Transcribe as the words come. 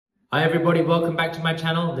Hi everybody, welcome back to my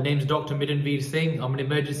channel. The name is Dr Miranvir Singh. I'm an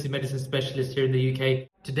emergency medicine specialist here in the UK.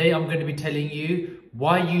 Today I'm going to be telling you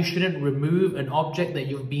why you shouldn't remove an object that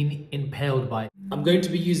you've been impaled by. I'm going to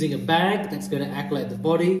be using a bag that's going to act like the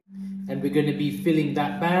body, and we're going to be filling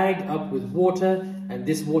that bag up with water, and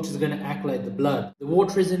this water is going to act like the blood. The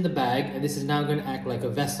water is in the bag and this is now going to act like a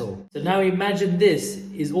vessel. So now imagine this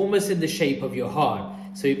is almost in the shape of your heart.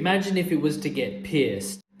 So imagine if it was to get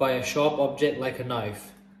pierced by a sharp object like a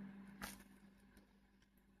knife.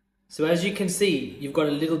 So as you can see, you've got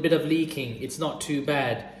a little bit of leaking. It's not too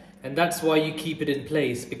bad. And that's why you keep it in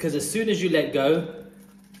place, because as soon as you let go,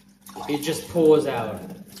 it just pours out.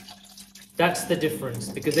 That's the difference,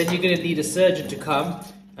 because then you're going to need a surgeon to come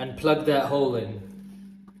and plug that hole in.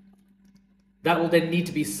 That will then need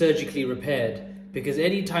to be surgically repaired, because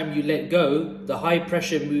anytime you let go, the high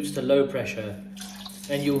pressure moves to low pressure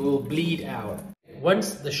and you will bleed out.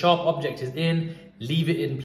 Once the sharp object is in, leave it in place.